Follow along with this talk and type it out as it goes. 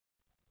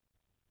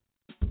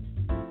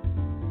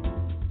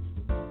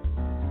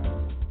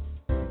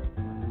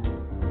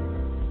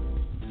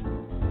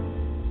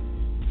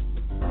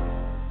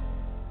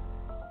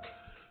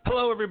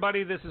Hello,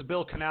 everybody. This is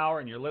Bill Knauer,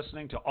 and you're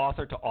listening to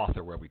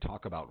Author2Author, where we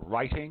talk about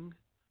writing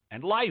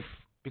and life.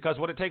 Because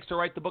what it takes to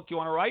write the book you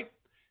want to write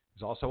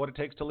is also what it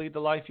takes to lead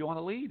the life you want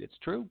to lead. It's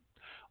true.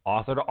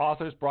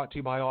 Author2Author is brought to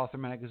you by Author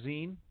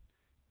Magazine,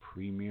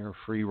 premier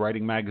free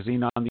writing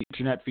magazine on the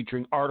internet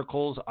featuring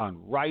articles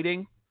on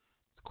writing,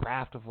 the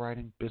craft of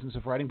writing, business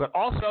of writing, but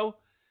also,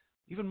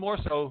 even more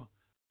so,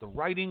 the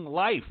writing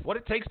life. What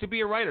it takes to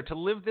be a writer, to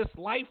live this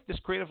life, this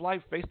creative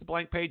life, face the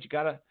blank page. You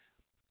gotta,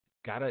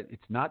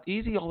 it's not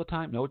easy all the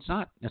time. No, it's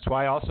not. That's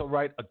why I also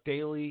write a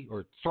daily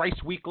or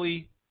thrice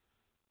weekly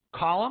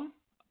column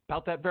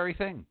about that very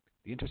thing.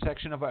 The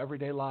intersection of our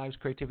everyday lives,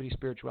 creativity,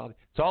 spirituality.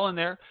 It's all in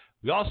there.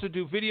 We also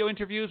do video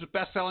interviews with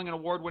best-selling and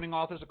award-winning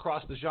authors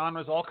across the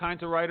genres, all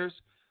kinds of writers.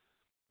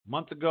 A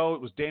month ago,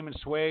 it was Damon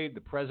Suede, the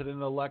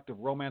president-elect of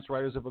Romance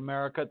Writers of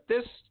America.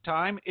 This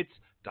time, it's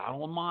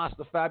Donald Moss,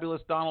 the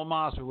fabulous Donald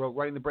Moss, who wrote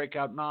Writing the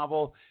Breakout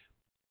Novel,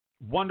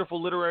 wonderful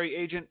literary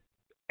agent,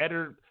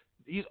 editor.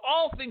 He's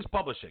all things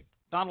publishing.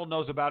 Donald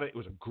knows about it. It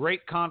was a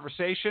great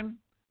conversation.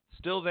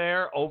 Still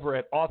there over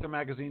at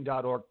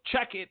authormagazine.org.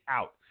 Check it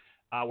out.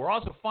 We're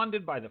also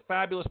funded by the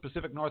fabulous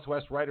Pacific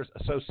Northwest Writers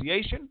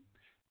Association.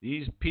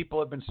 These people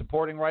have been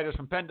supporting writers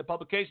from pen to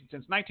publication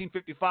since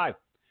 1955.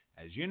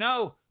 As you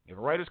know, we have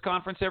a writers'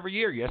 conference every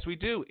year. Yes, we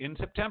do, in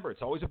September.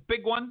 It's always a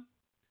big one.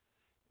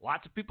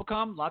 Lots of people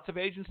come, lots of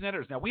agents and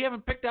editors. Now, we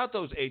haven't picked out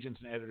those agents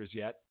and editors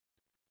yet,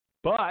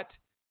 but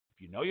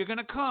if you know you're going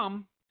to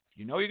come, if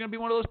you know you're going to be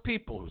one of those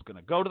people who's going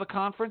to go to the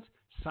conference,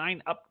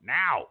 sign up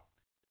now.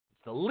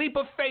 It's the Leap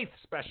of Faith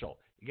special.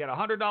 You get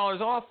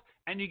 $100 off,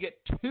 and you get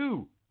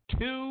two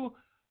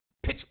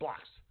pitch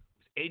blocks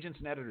with agents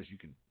and editors you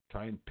can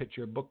try and pitch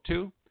your book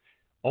to.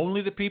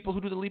 Only the people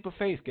who do the Leap of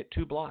Faith get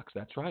 2 blocks.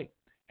 That's right.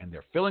 And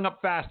they're filling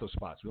up fast, those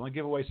spots. We only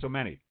give away so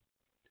many.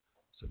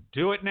 So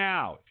do it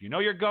now. If you know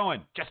you're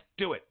going, just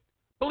do it.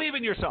 Believe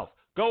in yourself.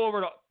 Go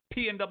over to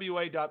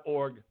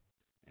pnwa.org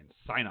and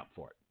sign up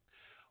for it.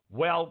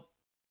 Well,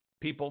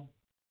 people,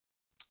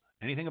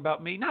 anything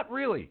about me? Not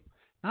really.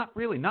 Not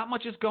really. Not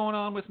much is going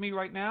on with me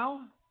right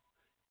now.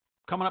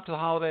 Coming up to the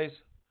holidays.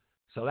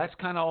 So that's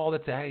kind of all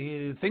that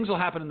things will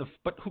happen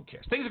but who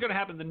cares? Things are going to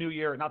happen in the new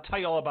year, and I'll tell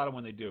you all about them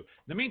when they do. In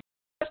the meantime,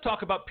 let's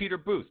talk about Peter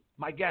Booth,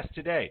 my guest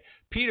today.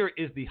 Peter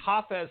is a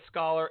Hafiz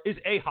scholar and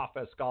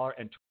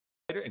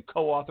translator and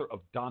co-author of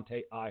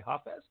Dante I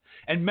Hafiz,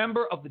 and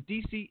member of the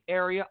D.C.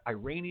 area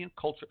Iranian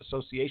Culture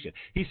Association.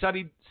 He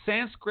studied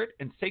Sanskrit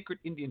and sacred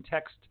Indian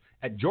texts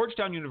at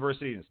Georgetown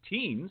University in his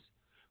teens,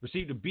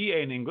 received a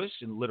B.A. in English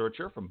and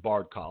Literature from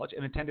Bard College,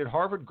 and attended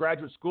Harvard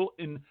Graduate School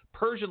in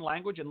Persian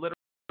Language and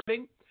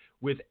Literature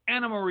with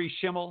Annemarie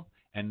Schimmel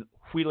and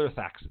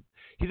Thackston.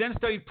 He then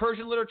studied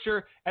Persian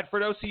Literature at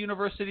Ferdowsi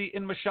University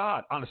in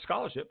Mashhad on a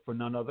scholarship for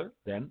none other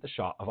than the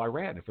Shah of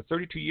Iran. And for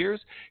 32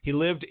 years, he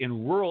lived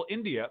in rural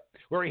India,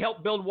 where he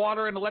helped build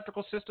water and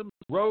electrical systems,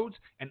 roads,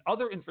 and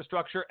other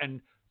infrastructure,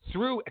 and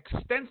through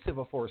extensive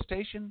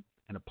afforestation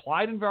and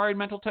applied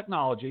environmental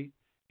technology,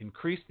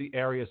 increased the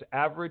area's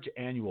average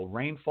annual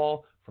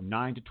rainfall from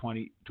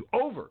 20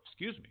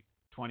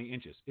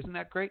 inches. Isn't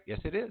that great? Yes,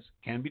 it is.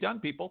 Can be done,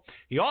 people.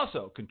 He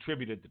also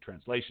contributed the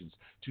translations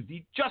to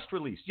the just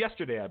released,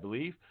 yesterday, I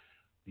believe,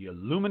 the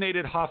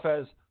Illuminated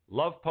Hafiz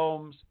Love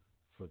Poems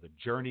for the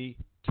Journey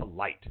to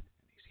Light. And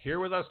he's here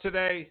with us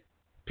today.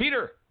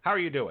 Peter, how are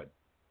you doing?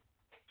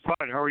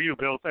 Fine. How are you,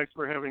 Bill? Thanks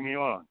for having me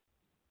on.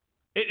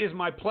 It is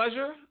my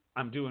pleasure.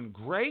 I'm doing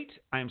great.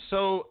 I am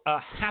so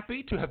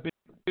happy to have been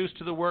introduced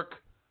to the work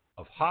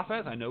of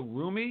Hafiz. I know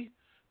Rumi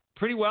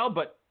pretty well,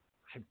 but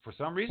for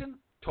some reason,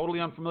 totally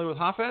unfamiliar with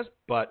Hafiz,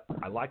 but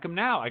I like him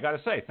now, I got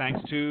to say,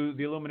 thanks to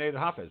the Illuminated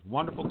Hafiz.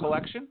 Wonderful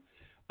collection,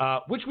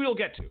 which we will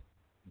get to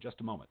in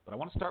just a moment. But I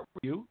want to start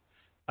with you.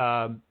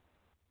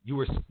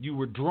 You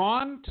were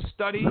drawn to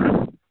study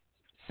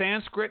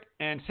Sanskrit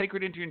and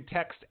sacred Indian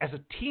text as a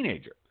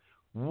teenager.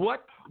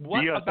 What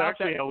yes, about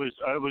actually, that?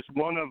 I was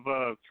one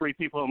of 3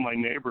 people in my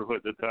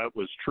neighborhood that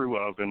was true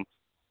of, and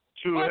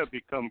 2 have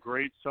become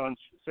great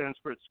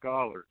Sanskrit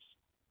scholars.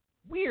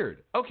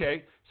 Weird.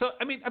 Okay. So,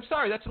 I mean, I'm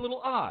sorry, that's a little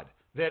odd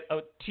that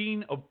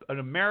an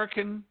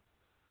American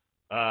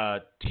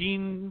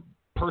teen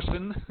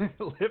person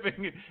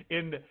living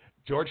in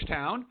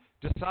Georgetown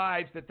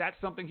decides that that's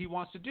something he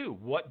wants to do.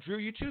 What drew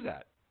you to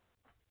that?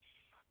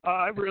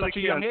 I really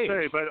can't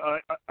say, but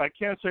I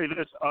can say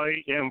this.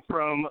 I am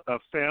from a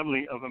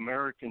family of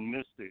American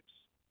mystics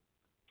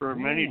for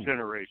many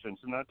generations,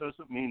 and that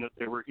doesn't mean that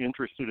they were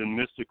interested in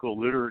mystical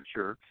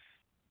literature.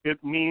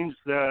 It means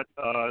that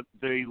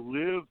they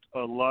lived a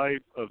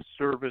life of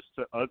service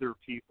to other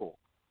people.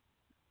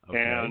 Okay.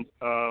 And,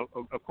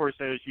 of course,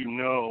 as you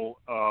know,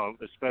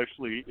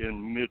 especially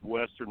in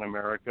Midwestern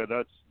America,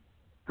 that's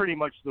pretty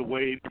much the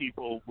way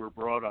people were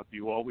brought up.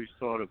 You always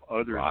thought of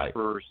others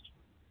first.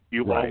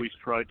 You always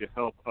tried to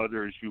help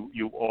others.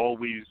 You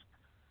always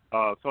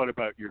thought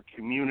about your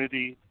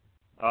community,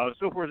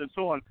 so forth and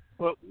so on.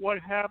 But what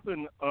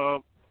happened,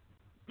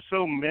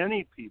 so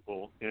many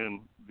people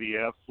in the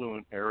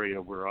affluent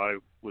area where I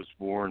was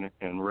born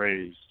and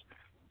raised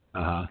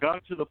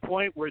got to the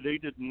point where they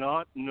did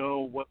not know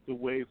what the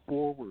way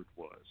forward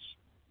was.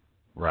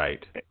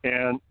 Right.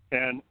 And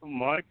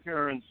my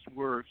parents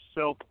were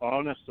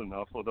self-honest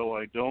enough, although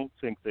I don't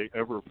think they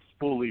ever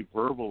fully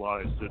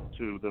verbalized it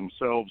to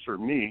themselves or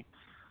me,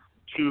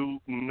 to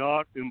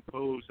not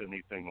impose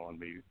anything on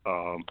me.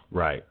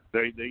 Right.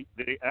 They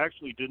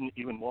actually didn't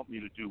even want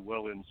me to do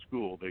well in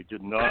school. They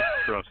did not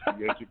trust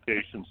the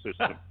education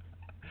system.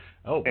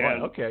 Oh, boy,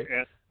 okay.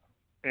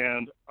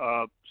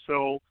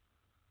 So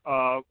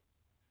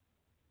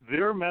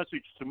their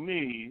message to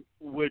me,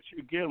 which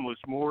again was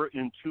more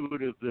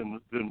intuitive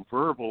than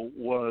verbal,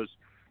 was,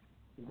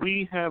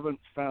 "We haven't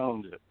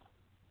found it.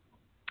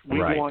 We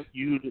want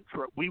you to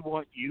try. We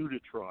want you to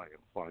try and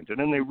find it."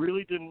 And they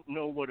really didn't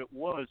know what it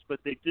was, but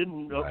they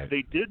didn't know. Right.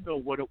 They did know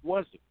what it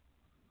wasn't.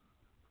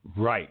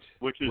 Right.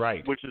 Which is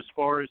as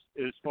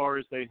far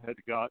as they had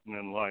gotten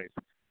in life.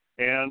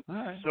 And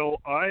so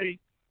I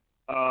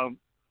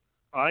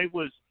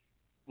was,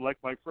 like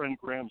my friend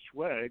Graham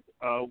Schwag,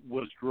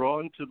 was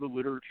drawn to the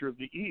literature of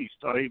the East.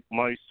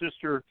 My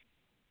sister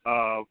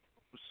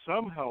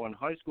somehow in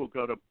high school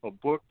got a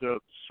book, the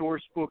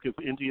Source Book of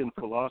Indian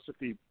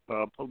Philosophy,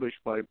 published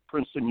by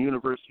Princeton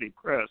University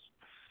Press,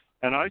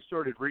 and I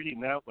started reading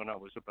that when I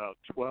was about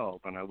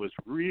 12, and I was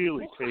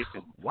really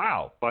taken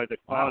by the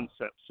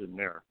concepts in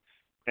there.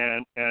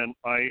 And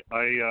I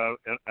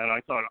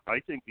thought, I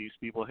think these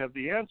people have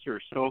the answer.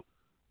 So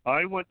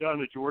I went down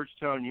to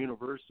Georgetown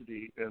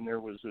University, and there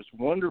was this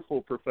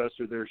wonderful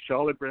professor there,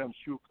 Shalagram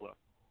Shukla,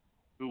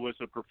 who was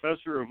a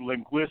professor of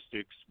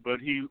linguistics,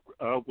 but he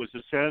was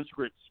a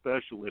Sanskrit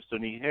specialist,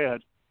 and he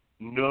had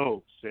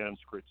no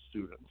Sanskrit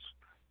students.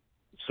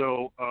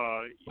 So,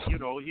 he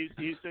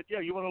said, "Yeah,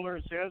 you want to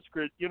learn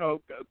Sanskrit?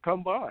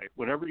 Come by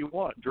whenever you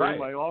want during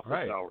my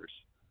office hours."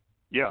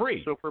 Yeah.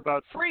 Free. So for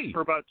about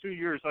 2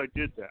 years, I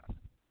did that.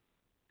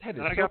 That is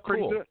and I got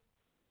pretty good.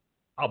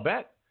 I'll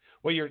bet.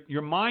 Well,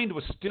 your mind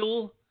was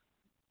still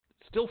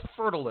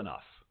fertile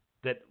enough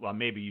that, well,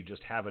 maybe you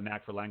just have a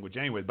knack for language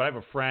anyway. But I have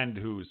a friend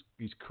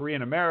he's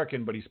Korean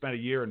American, but he spent a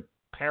year in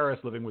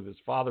Paris living with his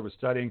father, was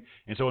studying,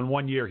 and so in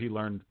 1 year he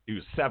was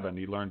 7.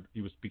 He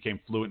became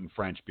fluent in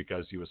French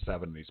because he was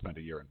 7 and he spent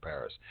a year in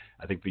Paris.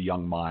 I think the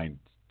young mind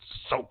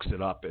soaks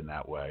it up in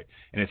that way,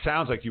 and it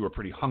sounds like you were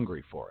pretty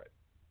hungry for it.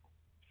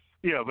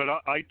 Yeah, but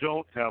I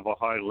don't have a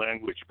high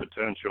language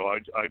potential. I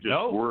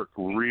just work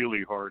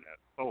really hard at it.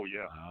 Oh,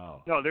 yeah.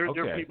 Oh, no, there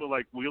are people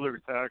like Wheeler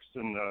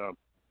Thackston,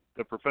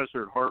 the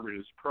professor at Harvard,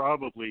 is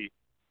probably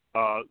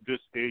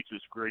this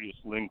age's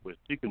greatest linguist.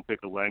 He can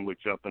pick a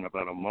language up in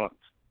about a month.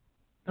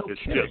 Okay.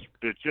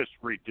 It's just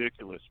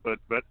ridiculous, but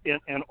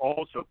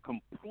also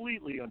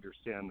completely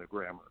understand the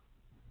grammar.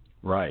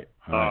 Right.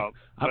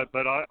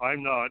 But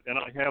I'm not, and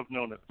I have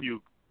known a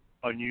few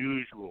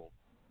unusual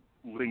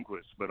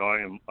linguists, but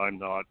I'm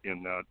not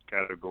in that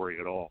category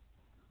at all.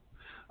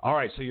 All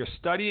right, so you're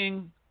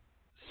studying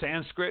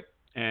Sanskrit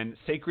and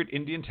sacred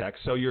Indian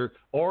texts, so you're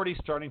already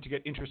starting to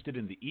get interested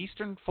in the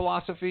Eastern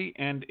philosophy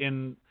and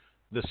in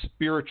the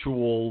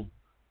spiritual,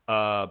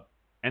 however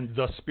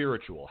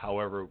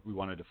we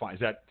want to define. Is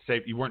that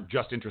say you weren't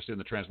just interested in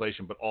the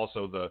translation, but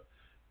also the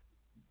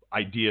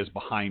ideas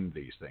behind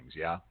these things?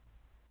 Yeah.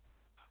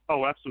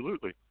 Oh,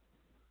 absolutely.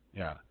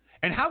 Yeah.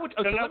 And how would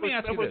let me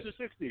ask you this? That was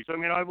the 60s. I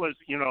mean, I was,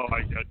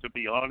 to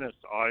be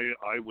honest,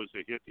 I was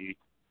a hippie,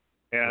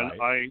 and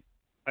I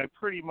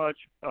pretty much,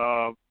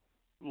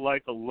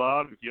 like a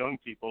lot of young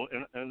people,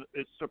 and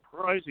it's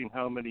surprising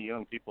how many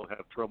young people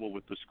have trouble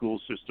with the school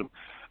system.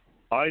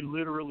 I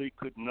literally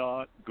could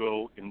not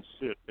go and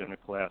sit in a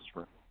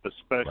classroom,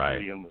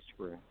 especially in the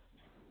spring.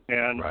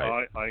 And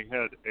I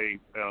had a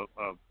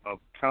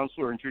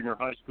counselor in junior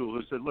high school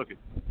who said, "Look,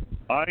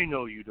 I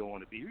know you don't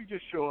want to be here. You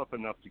just show up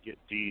enough to get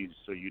D's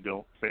so you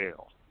don't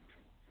fail."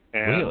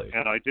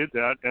 And I did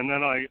that. And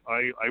then I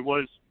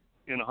was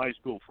in high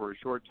school for a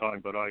short time,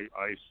 but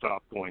I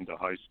stopped going to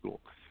high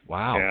school.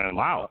 Wow. And,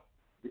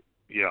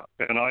 yeah.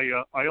 And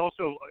I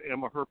also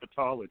am a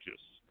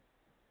herpetologist.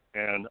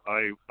 And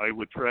I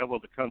would travel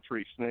the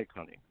country snake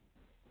hunting.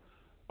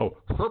 Oh,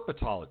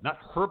 herpetologist, not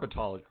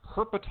herpetologist.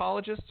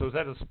 Herpetologist? So is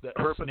that a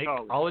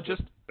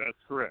snakeologist?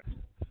 That's correct.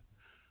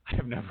 I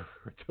have never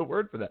heard the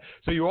word for that.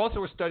 So you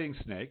also were studying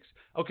snakes.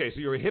 Okay, so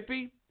you're a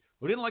hippie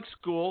who didn't like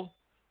school,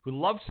 who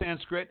loved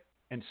Sanskrit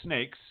and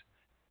snakes,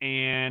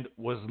 and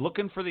was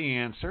looking for the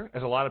answer,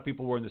 as a lot of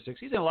people were in the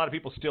 60s, and a lot of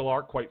people still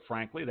are, quite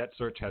frankly. That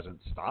search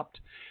hasn't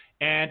stopped.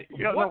 And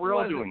we're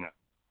all doing that.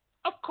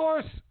 Of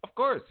course.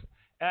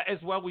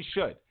 As well we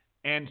should.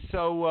 And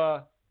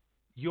so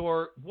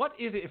what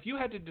is it, if you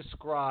had to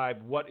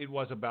describe what it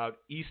was about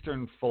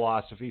Eastern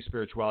philosophy,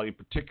 spirituality in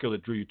particular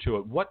that drew you to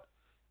it, what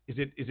is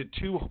it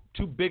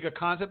too big a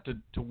concept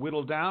to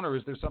whittle down, or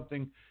is there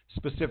something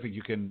specific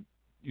you can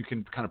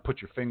kind of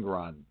put your finger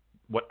on?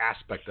 What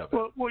aspect of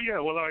it? Well, yeah.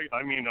 Well,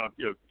 I mean,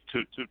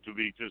 to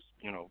be just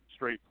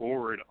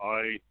straightforward,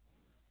 I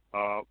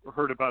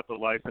heard about the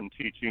life and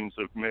teachings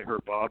of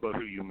Meherabad,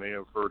 who you may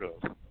have heard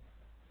of,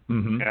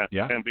 mm-hmm.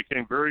 and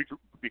became very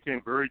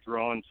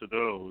drawn to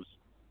those.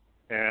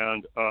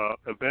 And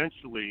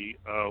eventually,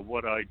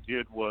 what I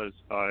did was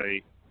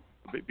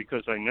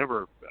because I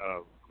never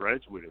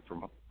graduated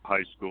from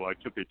high school, I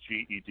took a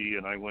GED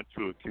and I went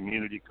to a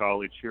community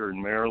college here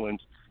in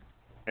Maryland.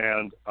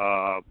 And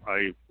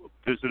I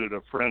visited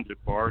a friend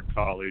at Bard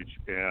College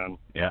and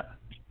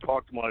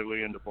talked my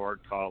way into Bard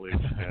College,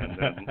 and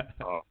then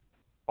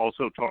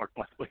also talked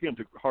my way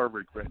into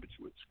Harvard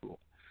Graduate School.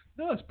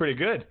 No, that's pretty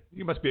good.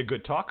 You must be a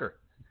good talker.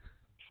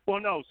 Well,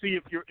 no. See,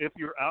 if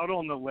you're out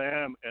on the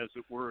lam, as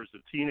it were, as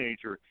a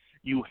teenager,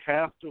 you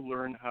have to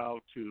learn how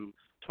to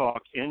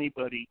talk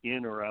anybody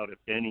in or out of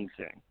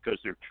anything because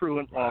they're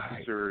truant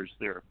officers.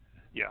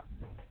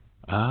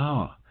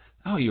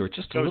 Oh, you were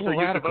just a little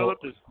radical. So you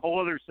developed this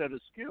whole other set of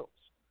skills.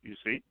 You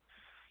see.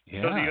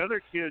 Yeah. So the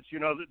other kids,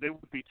 they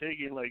would be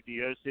taking like the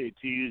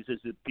SATs. Is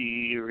it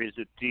B or is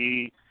it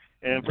D?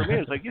 And for me,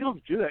 it's like, you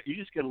don't do that. You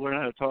just got to learn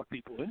how to talk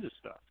people into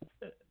stuff.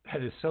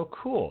 That is so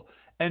cool.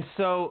 And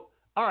so,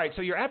 all right,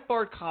 so you're at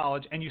Bard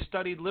College and you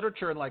studied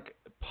literature and like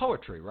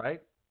poetry,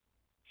 right?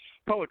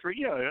 Poetry,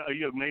 yeah.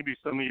 Maybe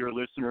some of your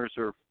listeners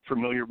are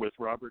familiar with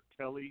Robert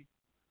Kelly,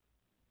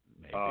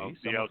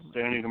 the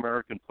outstanding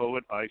American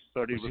poet. I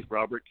studied with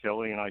Robert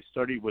Kelly, and I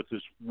studied with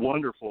this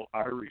wonderful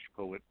Irish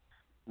poet,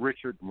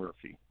 Richard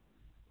Murphy.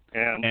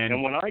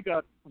 And when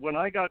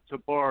I got to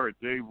Bard,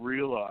 they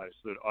realized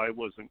that I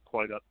wasn't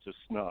quite up to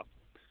snuff.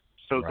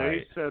 So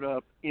they set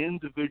up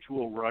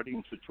individual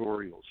writing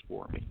tutorials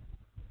for me.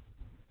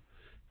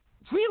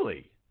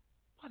 Really?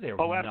 Well, they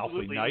were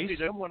absolutely. Nice. See,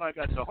 then when I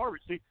got to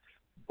Harvard,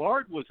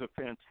 Bard was a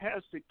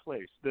fantastic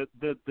place.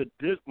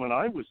 When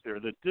I was there,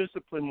 the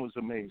discipline was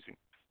amazing.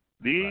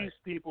 These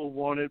people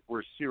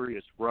were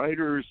serious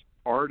writers,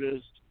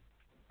 artists,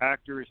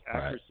 actors,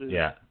 actresses.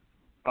 Yeah.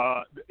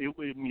 It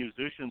was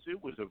musicians.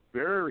 It was a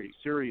very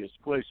serious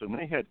place, and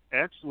they had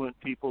excellent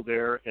people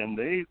there, and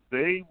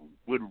they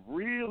would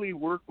really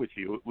work with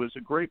you. It was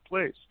a great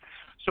place.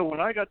 So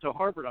when I got to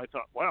Harvard, I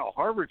thought, wow,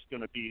 Harvard's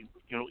going to be,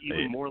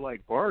 even more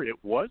like Bard. It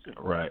wasn't.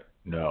 Right.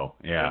 No.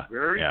 Yeah. And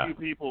very few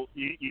people,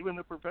 even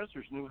the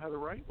professors, knew how to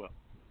write well.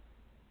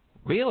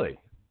 Really?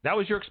 That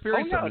was your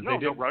experience? Oh yeah,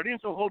 no,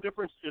 writing's a whole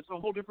different. It's a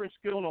whole different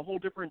skill and a whole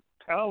different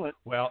talent.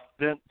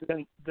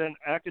 Than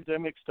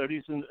academic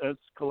studies and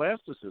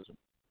scholasticism.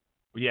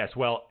 Yes,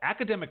 well,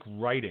 academic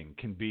writing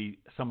can be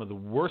some of the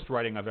worst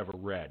writing I've ever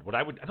read.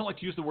 I don't like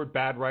to use the word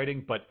bad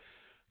writing, but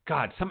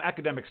God, some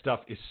academic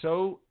stuff is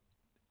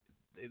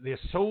they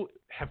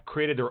have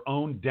created their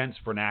own dense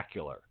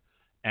vernacular,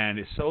 and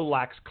it so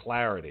lacks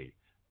clarity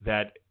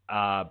that,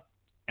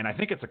 and I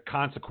think it's a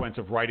consequence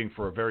of writing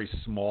for a very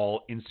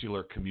small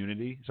insular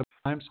community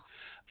sometimes.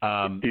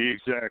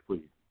 Exactly.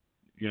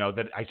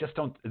 That I just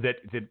don't.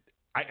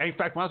 In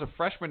fact, when I was a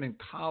freshman in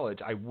college,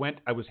 I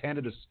was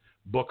handed this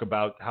book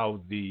about how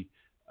the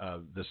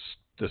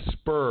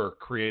spur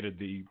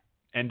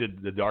ended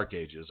the Dark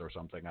Ages or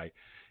something.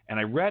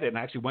 I read it, and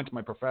I actually went to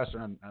my professor,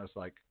 and I was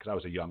like, because I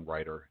was a young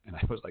writer, and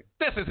I was like,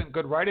 this isn't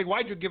good writing.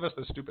 Why'd you give us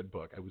this stupid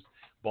book? I was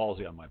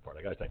ballsy on my part,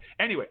 I got to say.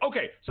 Anyway,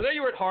 okay, so there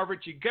you were at Harvard.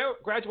 You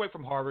graduate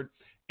from Harvard,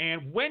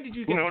 and when did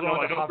you get No,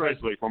 I don't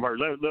graduate from Harvard.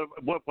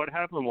 What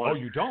happened was... Oh,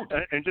 you don't?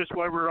 And just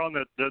while we're on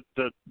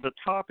the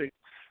topic,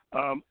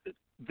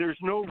 there's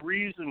no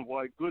reason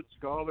why good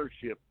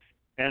scholarship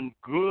and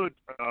good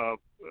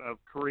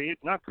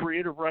not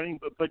creative writing,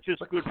 but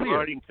just good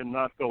writing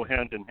cannot go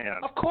hand in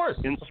hand. Of course.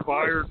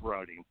 Inspired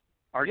writing,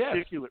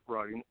 articulate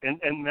writing, and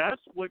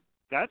that's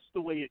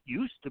the way it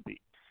used to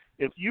be.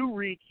 If you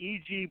read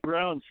E.G.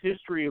 Brown's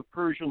History of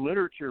Persian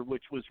Literature,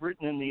 which was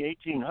written in the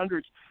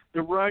 1800s,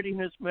 the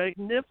writing is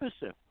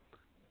magnificent.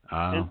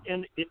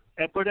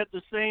 But at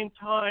the same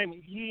time,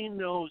 he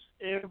knows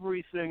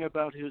everything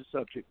about his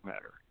subject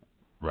matter.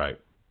 Right.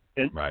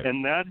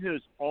 And that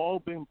has all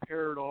been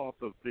paired off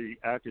of the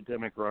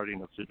academic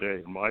writing of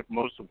today, and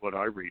most of what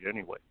I read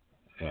anyway.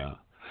 Yeah.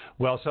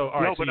 Well, so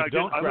all right. No, but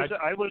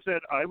I was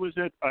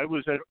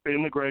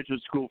in the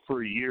graduate school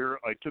for a year.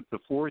 I took the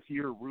 4th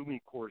year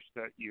Rumi course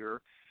that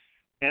year,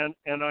 and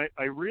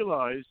I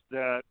realized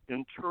that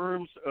in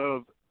terms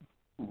of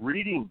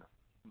reading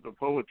the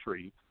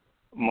poetry,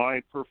 my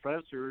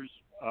professors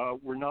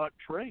were not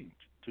trained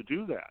to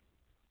do that.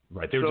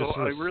 Right.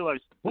 I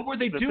realized what were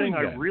they the doing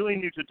thing then? I really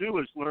need to do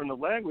is learn the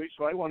language,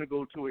 so I want to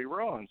go to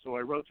Iran. So I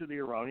wrote to the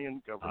Iranian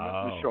government,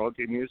 and the Shah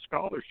gave me a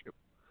scholarship.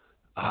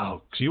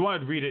 Oh, so you wanted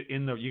to read it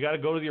you got to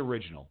go to the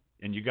original,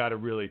 and you got to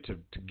really, to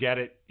get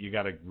it, you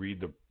got to read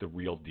the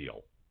real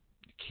deal.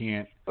 You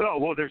can't.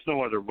 Well, there's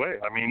no other way.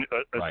 I mean,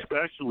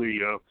 especially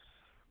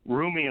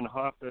Rumi and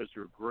Hafiz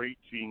are great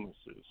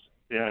geniuses.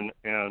 And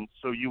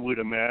so you would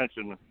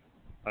imagine,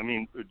 I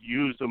mean,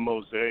 use a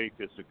mosaic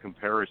as a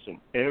comparison.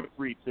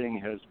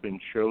 Everything has been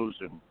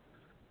chosen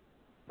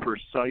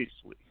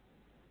precisely.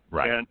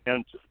 Right.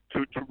 And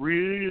to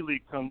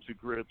really come to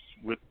grips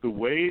with the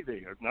way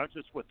they are, not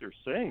just what they're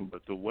saying,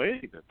 but the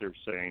way that they're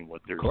saying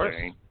what they're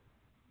saying,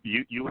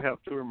 you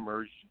have to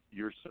immerse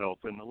yourself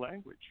in the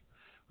language.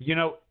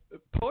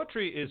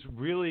 Poetry is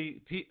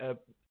really,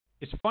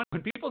 it's fun.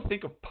 When people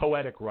think of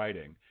poetic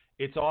writing,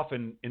 it's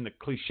often, in the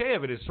cliche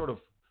of it, is sort of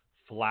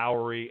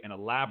flowery and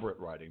elaborate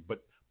writing.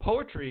 But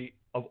poetry,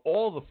 of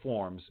all the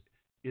forms,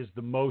 is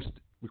the most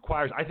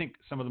requires, I think,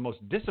 some of the most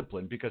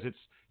discipline because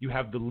you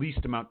have the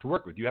least amount to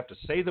work with. You have to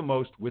say the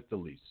most with the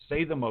least.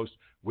 Say the most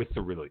with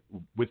the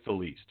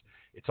least.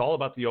 It's all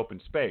about the open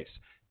space.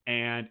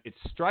 And it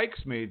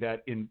strikes me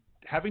that in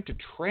having to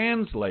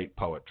translate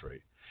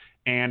poetry,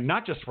 and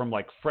not just from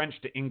like French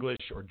to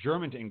English or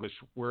German to English,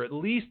 where at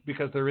least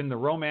because they're in the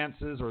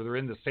romances or they're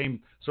in the same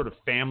sort of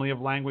family of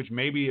language,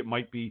 maybe it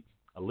might be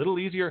a little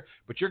easier.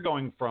 But you're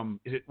going from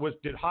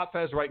did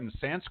Hafiz write in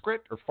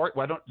Sanskrit or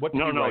Farsi?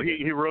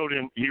 He wrote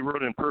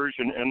in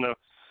Persian. And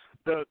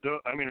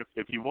I mean,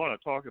 if you want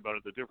to talk about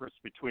it, the difference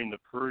between the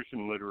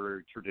Persian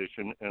literary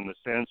tradition and the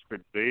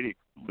Sanskrit Vedic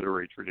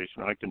literary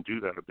tradition, I can do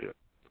that a bit.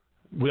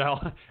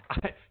 Well,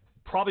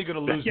 probably going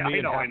to lose me.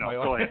 I know.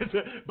 Go ahead.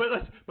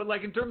 but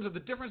like in terms of the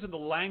difference in the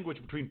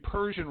language between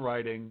Persian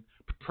writing,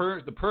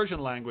 the Persian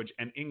language,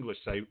 and English,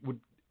 say, it would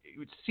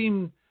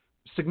seem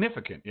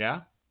significant.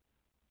 Yeah.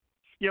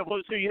 Yeah.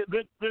 Well, see,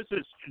 this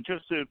is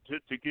just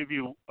to give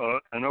you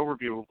an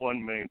overview of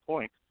one main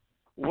point.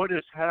 What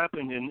has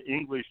happened in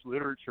English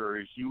literature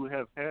is you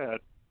have had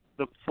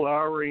the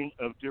flowering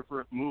of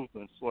different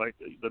movements, like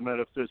the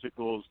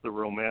metaphysicals, the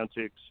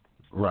romantics,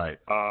 right.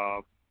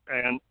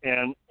 And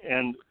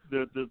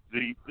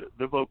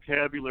the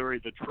vocabulary,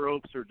 the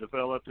tropes are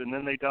developed, and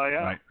then they die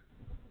out.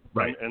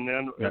 Right. And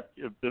then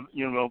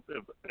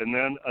and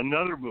then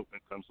another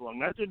movement comes along.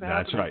 That didn't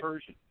happen in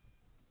Persian.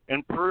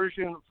 And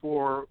Persian,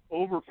 for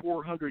over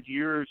 400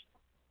 years,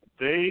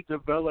 they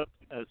developed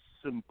a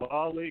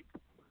symbolic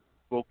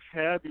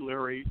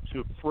vocabulary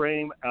to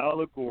frame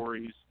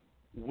allegories,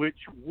 which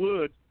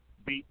would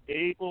be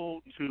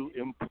able to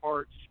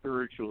impart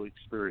spiritual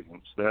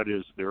experience. That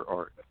is their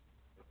art.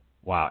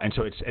 Wow, and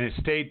so it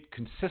stayed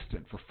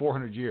consistent for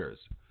 400 years.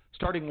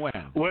 Starting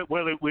when? Well,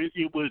 it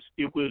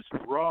was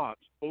wrought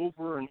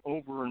over and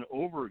over and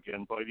over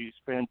again by these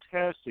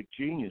fantastic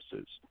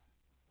geniuses.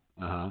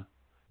 But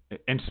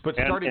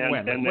starting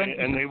when?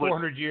 When they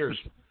 400 years?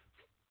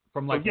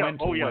 From like when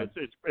to when?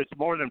 It's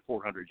more than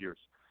 400 years.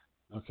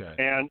 Okay.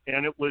 And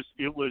it was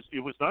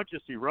not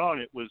just Iran.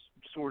 It was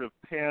sort of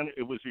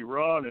It was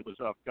Iran. It was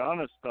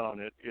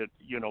Afghanistan. It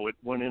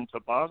went into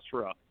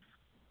Basra.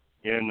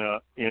 In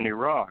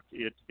Iraq,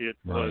 it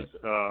was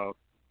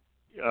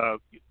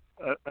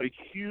a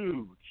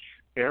huge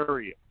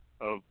area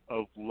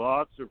of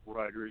lots of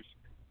writers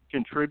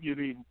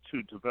contributing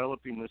to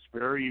developing this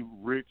very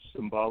rich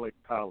symbolic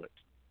palette.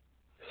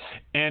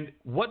 And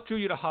what drew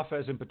you to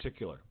Hafiz in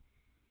particular?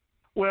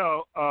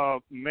 Well,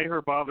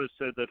 Meherabad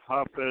said that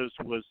Hafiz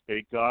was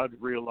a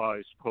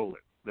God-realized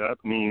poet. That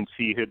means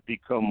he had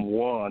become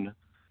one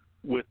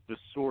with the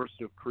source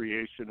of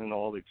creation and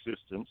all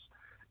existence.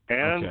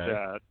 And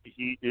that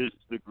he is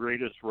the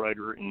greatest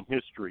writer in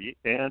history.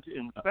 And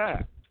in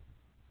fact,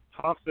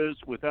 Hafiz,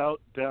 without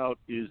doubt,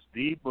 is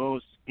the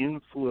most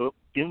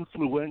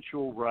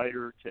influential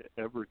writer to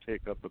ever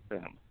take up a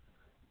pen.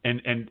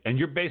 And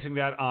you're basing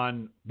that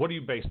on, what do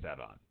you base that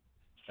on?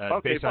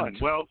 Okay, fine.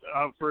 Well,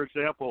 for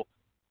example,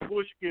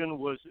 Pushkin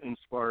was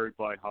inspired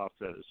by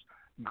Hafiz.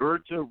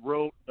 Goethe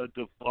wrote a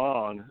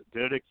divan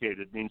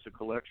dedicated, means a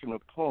collection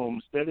of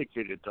poems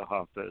dedicated to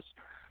Hafiz.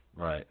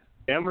 Right.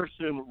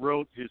 Emerson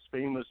wrote his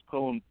famous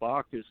poem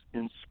Bacchus,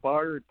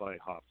 inspired by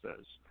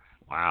Hafiz.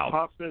 Wow.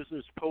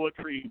 Hafiz's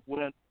poetry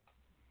went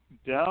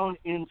down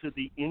into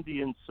the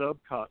Indian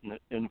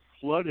subcontinent and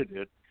flooded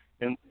it,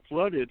 and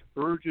flooded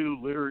Urdu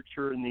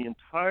literature in the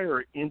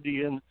entire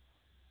Indian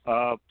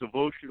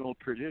devotional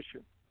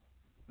tradition.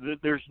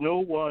 There's no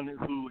one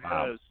who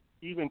has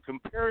even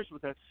compares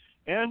with that.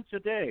 And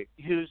today,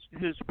 his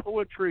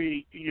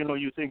poetry,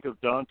 you think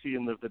of Dante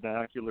in the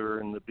vernacular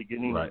and the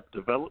beginning of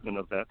development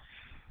of that.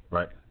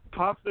 Right.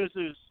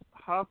 Hafiz's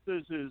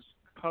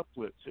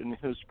couplets in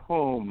his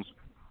poems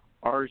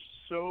are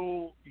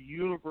so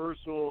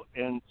universal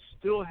and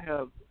still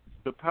have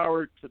the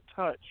power to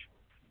touch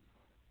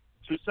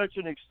to such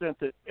an extent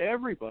that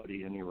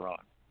everybody in Iran,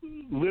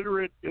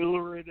 literate,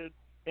 illiterate,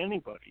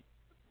 anybody,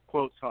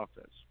 quotes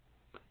Hafiz.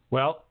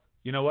 Well,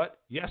 you know what?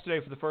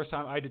 Yesterday, for the first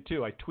time, I did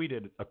too. I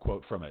tweeted a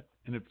quote from it.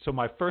 And so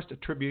my first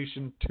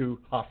attribution to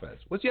Hafiz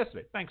was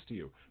yesterday, thanks to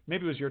you.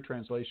 Maybe it was your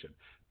translation.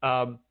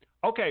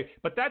 Okay,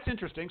 but that's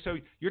interesting. So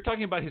you're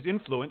talking about his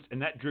influence, and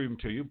that drew him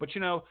to you. But,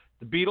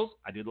 the Beatles,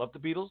 I did love the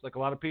Beatles, like a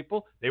lot of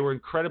people. They were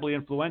incredibly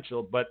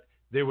influential, but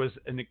there was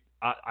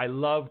I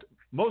loved,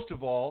 most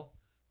of all,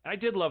 I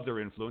did love their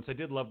influence. I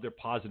did love their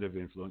positive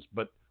influence,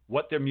 but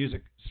what their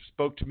music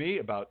spoke to me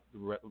about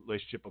the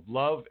relationship of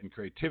love and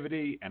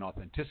creativity and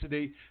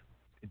authenticity,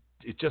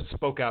 it just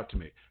spoke out to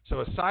me.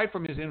 So aside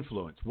from his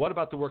influence, what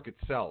about the work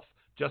itself?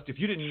 Just if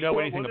you didn't know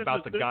anything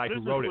about the guy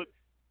who wrote it.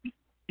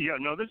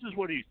 This is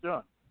what he's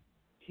done.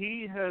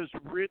 He has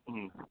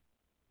written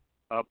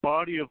a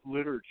body of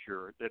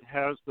literature that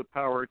has the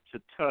power to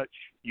touch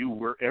you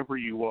wherever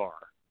you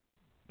are.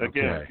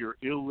 Again, if you're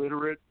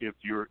illiterate, if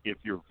you're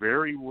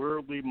very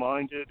worldly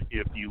minded,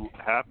 if you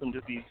happen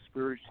to be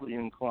spiritually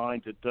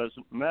inclined, it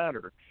doesn't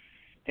matter.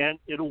 and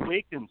it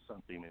awakens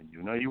something in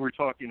you. Now, you were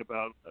talking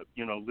about,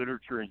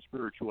 literature and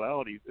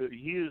spirituality.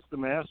 He is the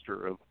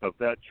master of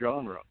that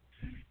genre.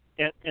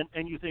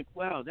 And you think,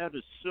 wow, that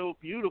is so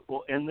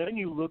beautiful. And then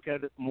you look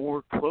at it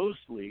more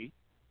closely,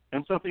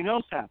 and something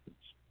else happens.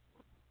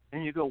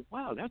 And you go,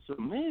 wow, that's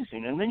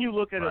amazing. And then you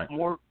look at it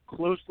more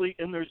closely,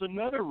 and there's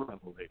another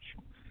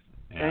revelation.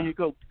 Yeah. And you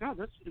go, God,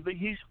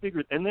 he's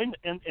figured. And then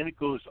and it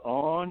goes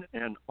on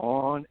and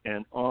on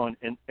and on.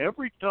 And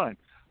every time,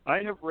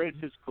 I have read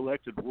his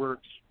collected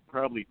works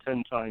probably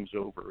 10 times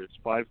over. It's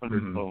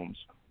 500 poems.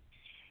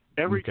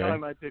 Every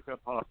time I pick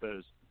up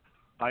Hafiz,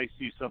 I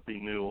see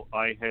something new.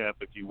 I have,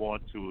 if you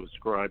want to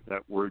ascribe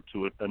that word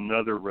to it,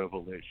 another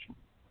revelation.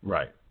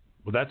 Right.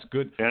 Well, that's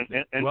good.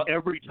 And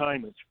every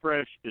time it's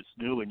fresh, it's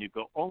new, and you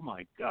go, oh,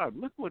 my God,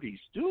 look what he's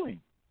doing.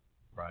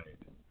 Right.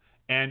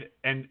 And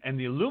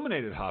the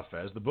Illuminated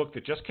Hafiz, the book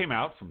that just came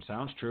out from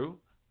Sounds True,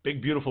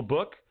 big, beautiful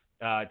book.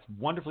 It's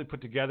wonderfully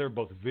put together,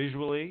 both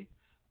visually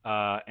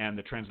and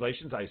the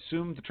translations. I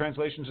assume the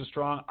translations are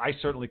strong. I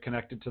certainly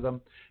connected to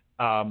them.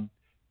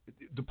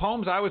 The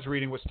poems I was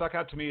reading, what stuck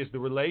out to me is the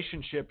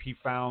relationship he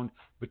found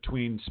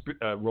between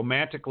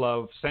romantic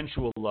love,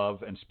 sensual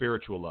love, and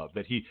spiritual love,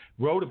 that he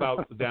wrote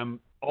about them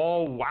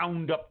all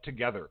wound up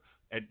together.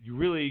 And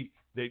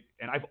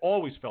and I've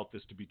always felt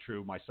this to be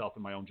true myself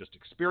in my own just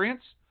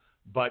experience,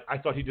 but I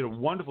thought he did a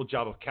wonderful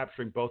job of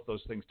capturing both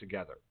those things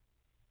together.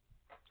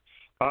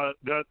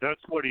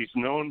 That's what he's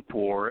known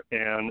for,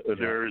 and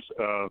there's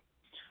a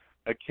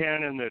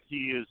canon that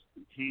he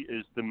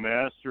is the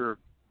master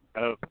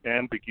of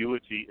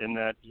ambiguity, in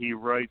that he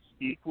writes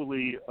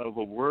equally of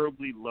a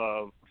worldly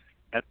love,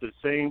 at the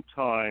same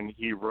time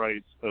he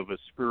writes of a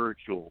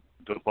spiritual,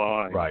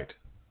 divine,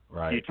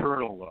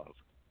 eternal love.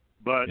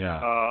 But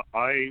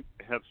I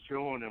have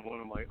shown in one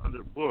of my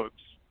other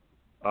books,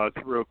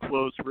 through a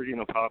close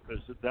reading of Hafiz,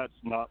 that that's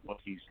not what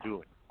he's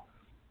doing.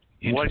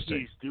 What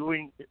he's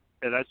doing,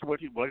 and that's what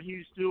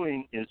he's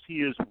doing, is he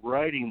is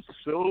writing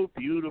so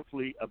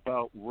beautifully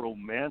about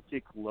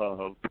romantic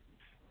love,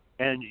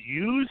 and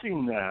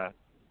using that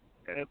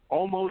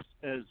almost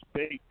as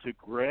bait to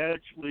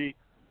gradually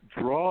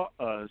draw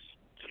us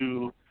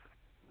to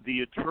the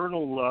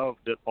eternal love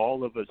that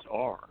all of us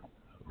are.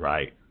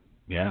 Right.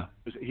 Yeah.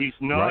 He's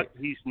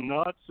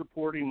not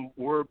supporting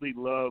worldly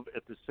love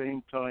at the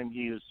same time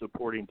he is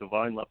supporting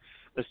divine love,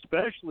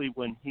 especially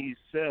when he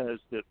says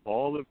that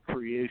all of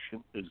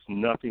creation is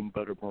nothing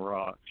but a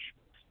mirage,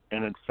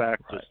 and in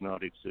fact does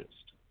not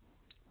exist.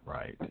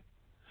 Right.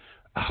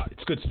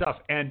 It's good stuff.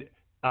 And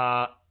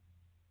I,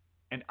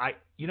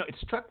 it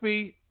struck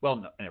me. Well,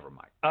 no, never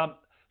mind.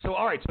 So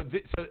all right. So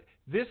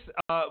this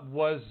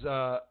was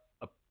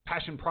a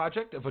passion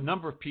project of a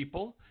number of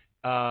people.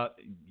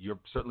 You're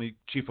certainly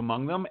chief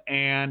among them.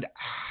 And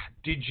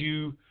did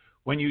you,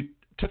 when you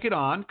took it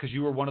on, because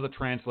you were one of the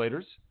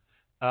translators,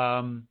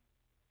 were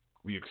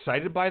you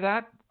excited by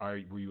that?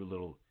 Were you a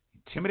little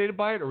intimidated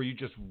by it, or were you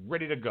just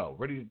ready to go,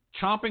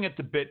 chomping at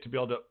the bit to be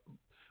able to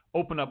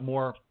open up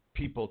more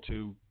people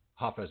to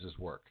Hafiz's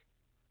work?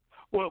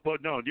 Well,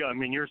 no, yeah. I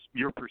mean,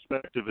 your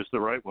perspective is the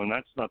right one.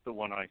 That's not the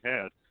one I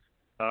had.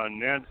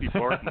 Nancy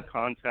Barton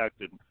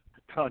contacted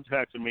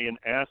me and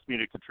asked me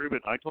to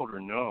contribute. I told her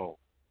no.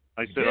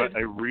 I said I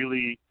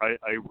really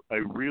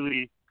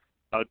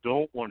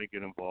don't want to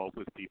get involved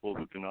with people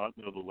who cannot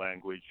know the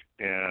language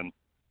and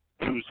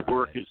whose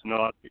work is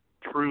not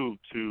true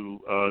to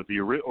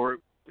or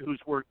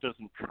whose work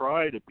doesn't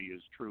try to be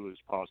as true as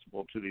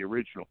possible to the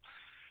original.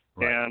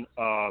 Right. And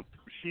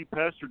she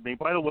pestered me.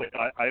 By the way,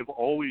 I've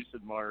always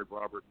admired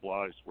Robert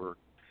Bly's work.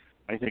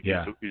 I think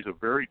he's a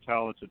very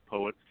talented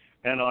poet,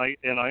 and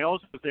I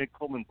also think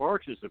Coleman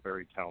Barks is a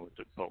very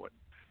talented poet.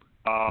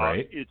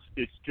 Right.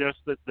 It's just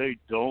that they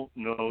don't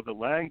know the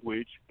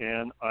language,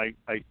 and I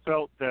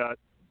felt that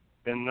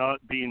in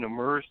not being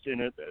immersed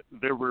in it,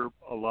 there were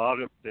a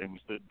lot of things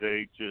that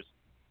they just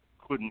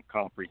couldn't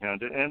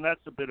comprehend, and that's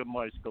a bit of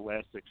my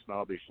scholastic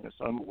snobbishness.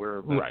 I'm aware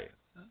of that.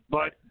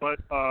 Right. But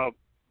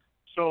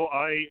so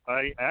I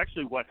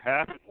actually, what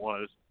happened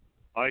was,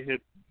 I had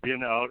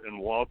been out in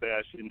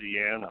Wabash,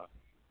 Indiana,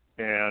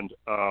 and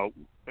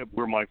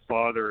where my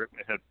father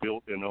had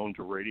built and owned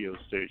a radio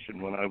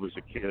station when I was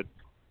a kid,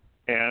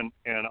 and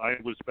I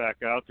was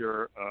back out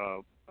there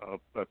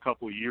a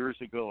couple years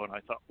ago, and I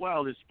thought,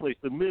 wow, this place,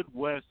 the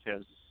Midwest,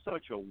 has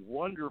such a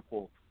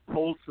wonderful,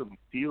 wholesome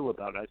feel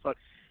about it. I thought,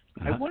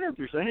 I wonder if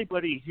there's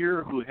anybody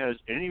here who has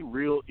any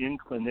real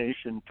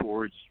inclination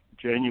towards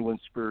genuine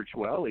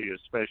spirituality,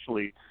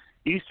 especially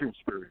Eastern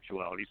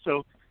spirituality.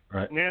 So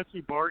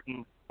Nancy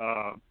Barton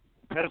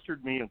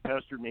pestered me,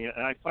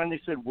 and I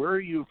finally said, where are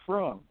you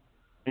from?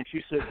 And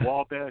she said,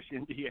 Wabash,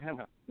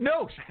 Indiana.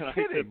 No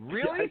kidding,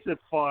 really? I said,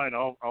 fine,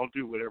 I'll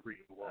do whatever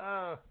you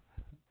want.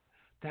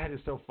 That is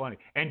so funny.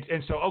 And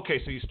so,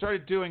 okay, so you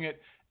started doing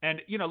it,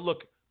 and,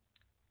 look,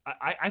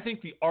 I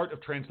think the art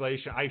of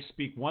translation, I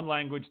speak one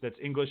language, that's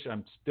English.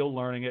 I'm still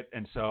learning it,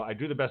 and so I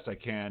do the best I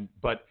can.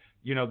 But,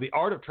 the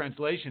art of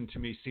translation to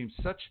me seems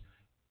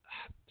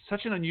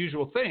such an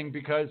unusual thing,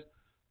 because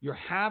you're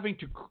having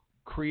to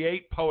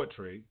create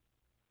poetry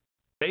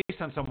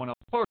based on someone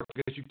else's poetry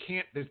because you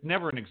can't. There's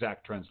never an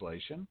exact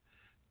translation,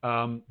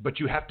 but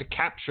you have to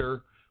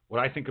capture what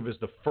I think of as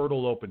the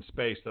fertile open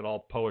space that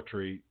all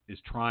poetry is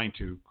trying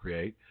to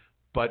create,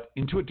 but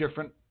into a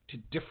different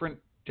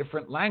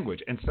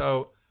language. And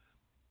so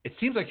it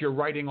seems like you're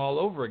writing all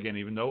over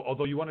again,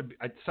 although you want to be,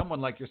 someone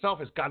like yourself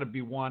has got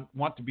to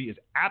want to be as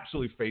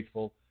absolutely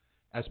faithful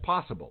as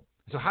possible.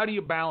 So how do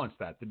you balance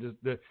that? It's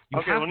a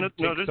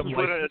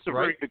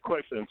very good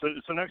question.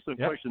 It's an excellent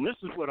question. This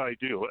is what I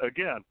do.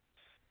 Again,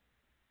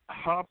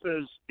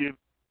 Hafiz,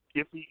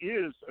 if he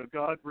is a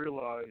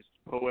God-realized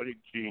poetic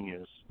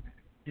genius,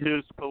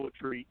 his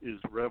poetry is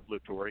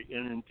revelatory,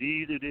 and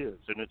indeed it is,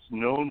 and it's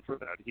known for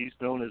that. He's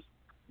known as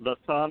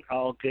Lasan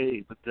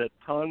al-Ghaib, the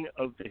tongue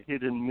of the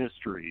hidden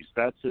mysteries.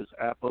 That's his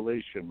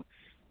appellation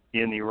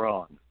in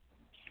Iran.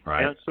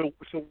 Right. And so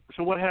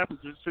what happens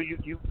is,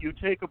 you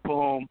take a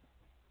poem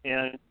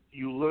and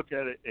you look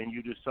at it and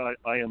you decide,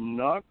 I am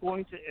not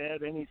going to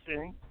add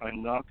anything.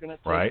 I'm not going to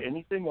take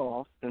anything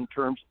off in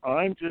terms,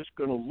 I'm just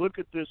going to look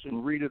at this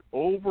and read it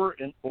over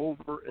and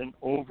over and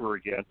over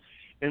again.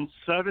 And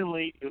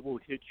suddenly it will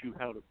hit you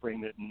how to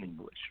frame it in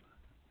English.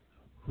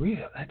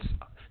 Really?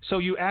 So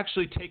you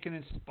actually take an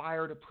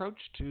inspired approach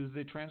to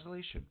the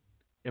translation,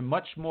 a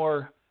much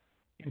more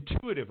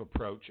intuitive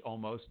approach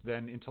almost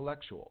than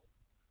intellectual.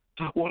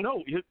 Well,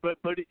 no,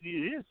 but it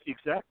is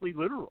exactly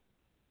literal.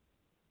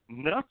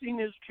 Nothing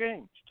has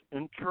changed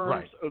in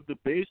terms of the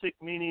basic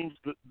meanings,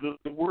 the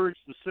words,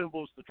 the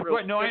symbols, the trails.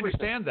 Right. No, everything.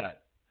 I understand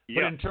that.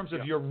 But in terms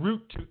of your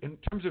route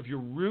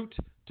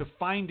to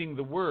finding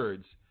the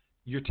words,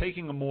 you're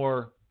taking a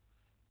more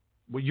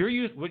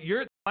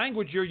the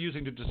language you're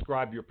using to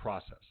describe your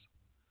process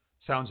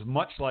sounds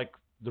much like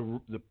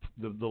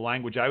the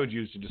language I would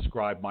use to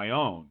describe my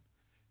own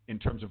in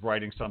terms of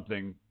writing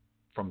something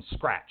from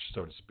scratch,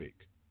 so to speak.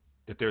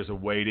 That there's a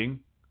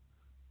waiting,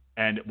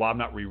 and while I'm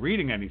not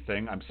rereading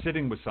anything, I'm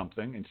sitting with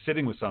something, and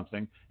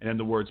then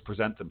the words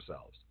present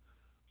themselves.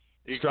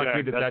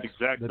 Exactly. That's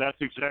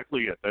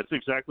exactly it. That's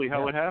exactly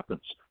how it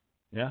happens.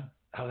 Yeah.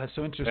 Oh, that's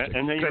so interesting.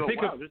 And then you go,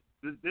 wow,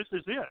 this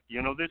is it.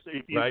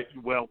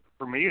 Well,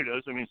 for me it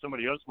is. I mean,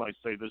 somebody else might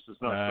say this is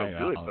not so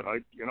good, but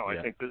I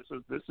think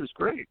this is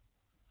great.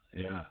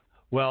 Yeah.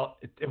 Well,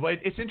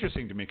 it's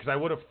interesting to me because I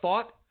would have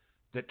thought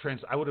that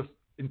I would have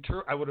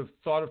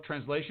thought of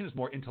translation as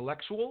more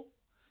intellectual,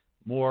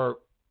 more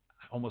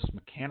almost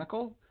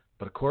mechanical,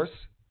 but of course,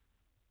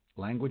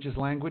 language is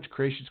language,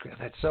 creation is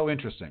creation. That's so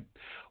interesting.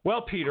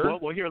 Well, Peter.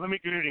 Well, here, let me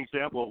give you an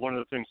example of one of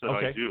the things that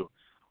I do.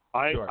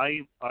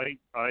 I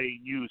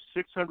use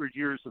 600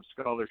 years of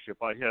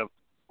scholarship. I have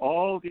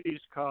all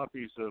these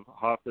copies of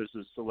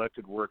Hafiz's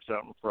selected works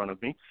out in front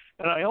of me,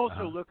 and I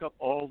also look up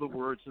all the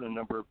words in a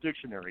number of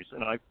dictionaries,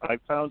 and I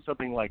found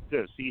something like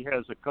this. He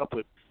has a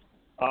couplet.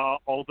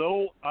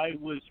 Although I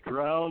was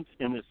drowned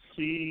in a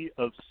sea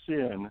of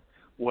sin,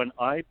 when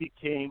I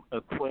became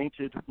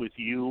acquainted with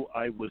you,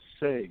 I was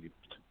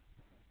saved.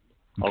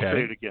 I'll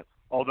say it again.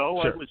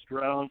 Although I was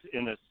drowned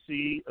in a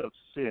sea of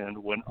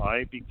sin, when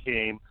I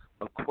became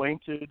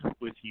acquainted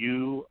with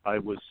you, I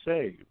was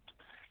saved.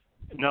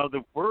 Now,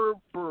 the verb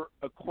for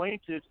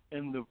acquainted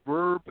and the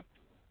verb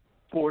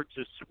for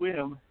to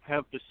swim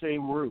have the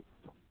same root.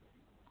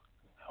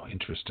 Oh,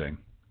 interesting.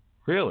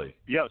 Really?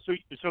 Yeah. So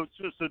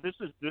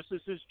this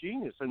is his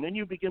genius, and then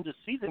you begin to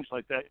see things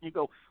like that, and you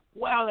go,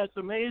 "Wow, that's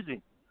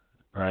amazing."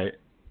 Right.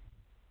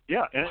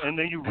 Yeah, and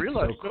then you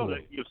realize cool.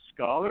 that you have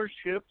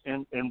scholarship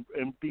and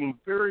being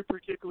very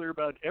particular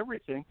about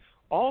everything.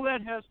 All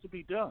that has to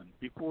be done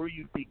before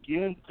you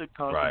begin to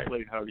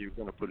contemplate how you're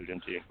going to put it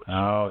into English.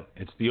 Oh,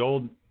 it's the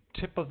old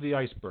tip of the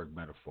iceberg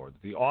metaphor.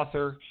 The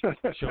author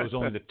shows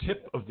only the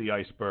tip of the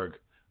iceberg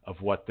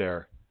of what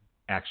they're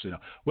actually know.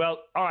 Well,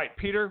 all right,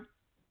 Peter,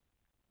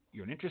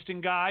 you're an interesting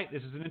guy.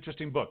 This is an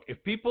interesting book.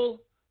 If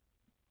people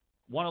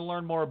want to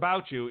learn more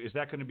about you, is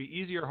that going to be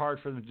easy or hard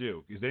for them to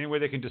do? Is there any way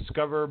they can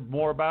discover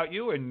more about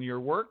you and your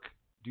work?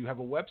 Do you have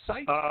a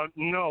website?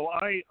 No,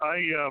 I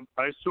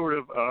sort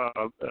of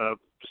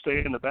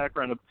stay in the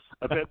background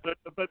a bit.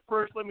 But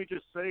first, let me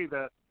just say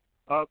that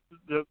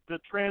the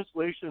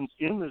translations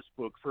in this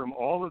book from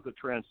all of the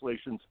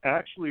translations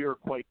actually are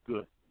quite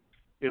good.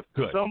 If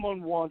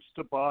someone wants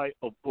to buy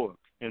a book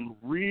and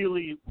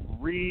really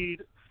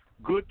read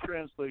good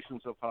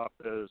translations of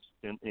Hafiz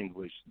in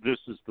English, this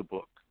is the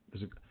book.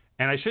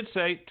 And I should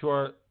say to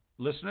our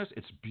listeners,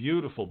 it's a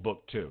beautiful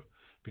book, too,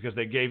 because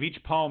they gave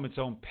each poem its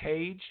own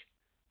page.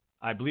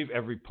 I believe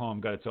every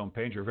poem got its own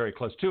page, or very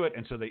close to it,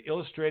 and so they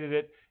illustrated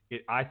it.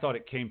 I thought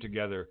it came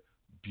together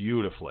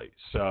beautifully.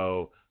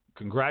 So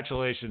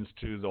congratulations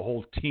to the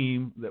whole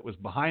team that was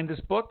behind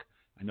this book.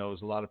 I know it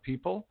was a lot of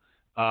people.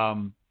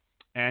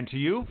 And to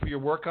you for your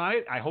work on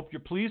it. I hope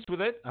you're pleased with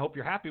it. I hope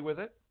you're happy with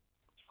it.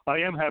 I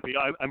am happy.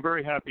 I'm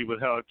very happy with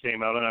how it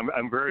came out, and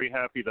I'm very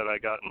happy that I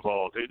got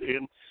involved.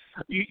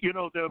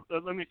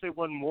 Let me say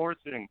one more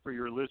thing for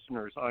your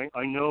listeners.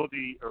 I know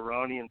the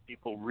Iranian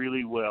people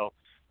really well.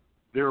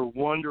 They're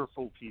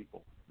wonderful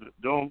people.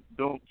 Don't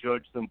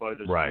judge them by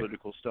this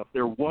political stuff.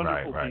 They're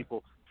wonderful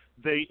people.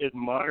 They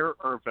admire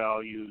our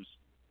values.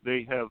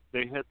 Their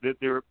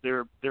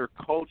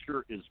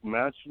culture is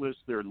matchless.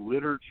 Their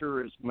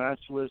literature is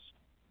matchless,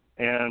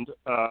 and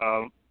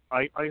I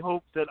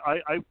hope that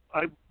I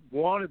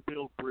want to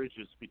build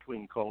bridges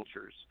between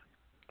cultures,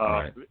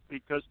 right.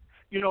 Because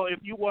if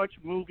you watch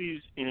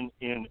movies in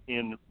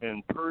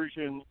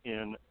Persian,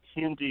 in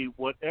Hindi,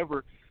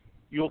 whatever,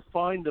 you'll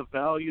find the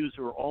values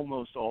are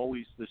almost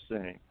always the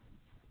same.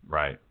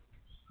 Right.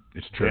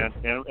 It's true.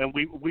 And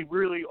we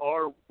really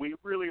are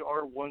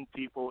one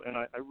people, and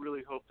I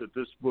really hope that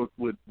this book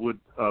would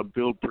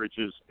build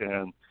bridges,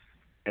 and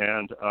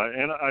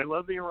I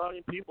love the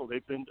Iranian people.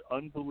 They've been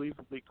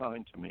unbelievably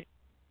kind to me.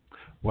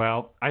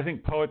 Well, I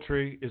think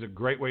poetry is a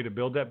great way to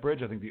build that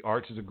bridge. I think the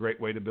arts is a great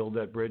way to build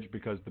that bridge,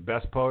 because the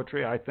best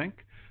poetry, I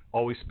think,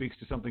 always speaks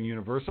to something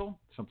universal,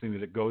 something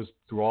that it goes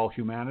through all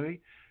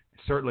humanity.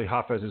 Certainly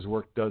Hafiz's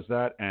work does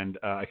that, and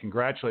I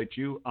congratulate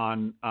you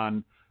on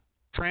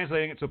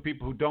translating it so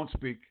people who don't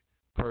speak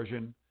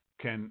Persian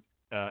can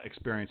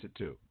experience it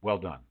too. Well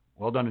done.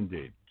 Well done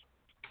indeed.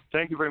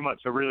 Thank you very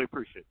much. I really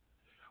appreciate it.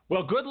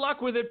 Well, good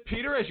luck with it,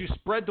 Peter, as you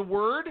spread the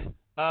word.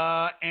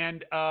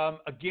 Again,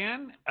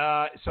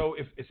 so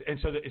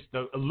it's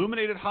the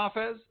Illuminated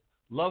Hafiz,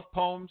 Love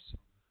Poems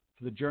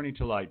for the Journey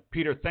to Light.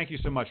 Peter, thank you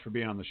so much for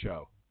being on the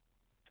show.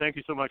 Thank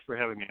you so much for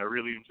having me. I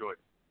really enjoyed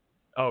it.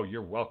 Oh,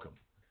 you're welcome.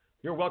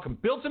 You're welcome.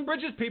 Build some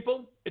bridges,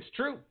 people. It's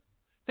true.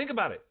 Think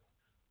about it.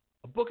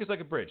 A book is like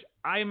a bridge.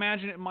 I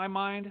imagine it in my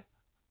mind,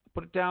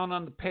 put it down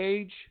on the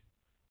page,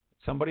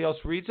 somebody else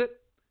reads it,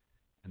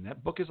 and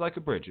that book is like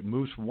a bridge. It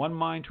moves from one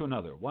mind to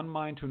another, one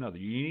mind to another.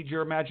 You need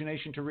your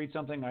imagination to read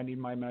something. I need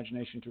my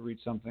imagination to read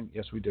something.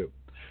 Yes, we do.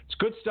 It's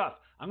good stuff.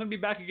 I'm going to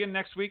be back again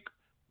next week.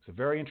 It's a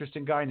very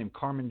interesting guy named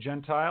Carmen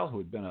Gentile,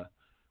 who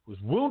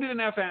was wounded in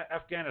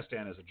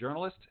Afghanistan as a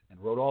journalist and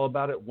wrote all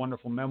about it.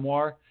 Wonderful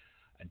memoir.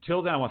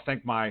 Until then, I want to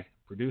thank my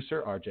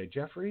producer, RJ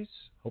Jeffries.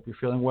 Hope you're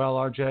feeling well,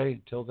 RJ.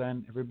 Until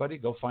then, everybody,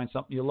 go find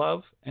something you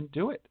love and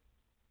do it.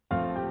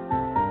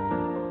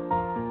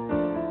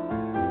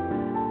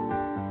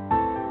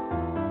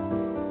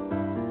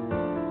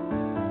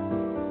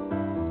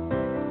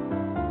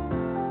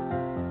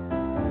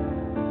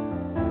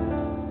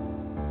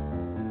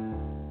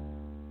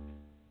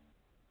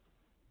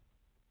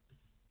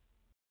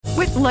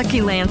 With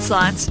Lucky Land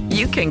Slots,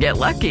 you can get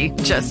lucky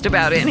just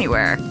about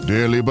anywhere.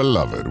 Dearly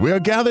beloved, we are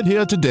gathered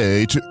here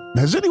today to...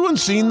 Has anyone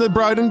seen the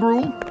bride and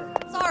groom?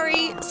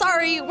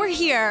 Sorry, we're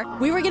here.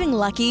 We were getting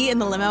lucky in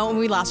the limo and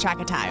we lost track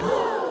of time.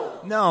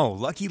 No,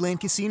 Lucky Land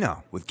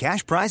Casino, with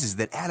cash prizes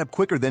that add up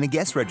quicker than a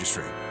guest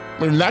registry.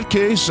 In that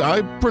case,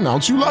 I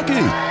pronounce you lucky.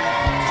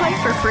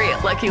 Play for free at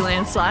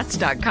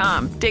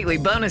LuckyLandSlots.com. Daily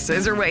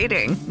bonuses are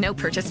waiting. No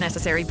purchase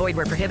necessary. Void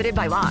where prohibited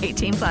by law.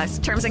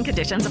 18+. Terms and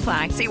conditions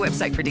apply. See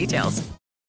website for details.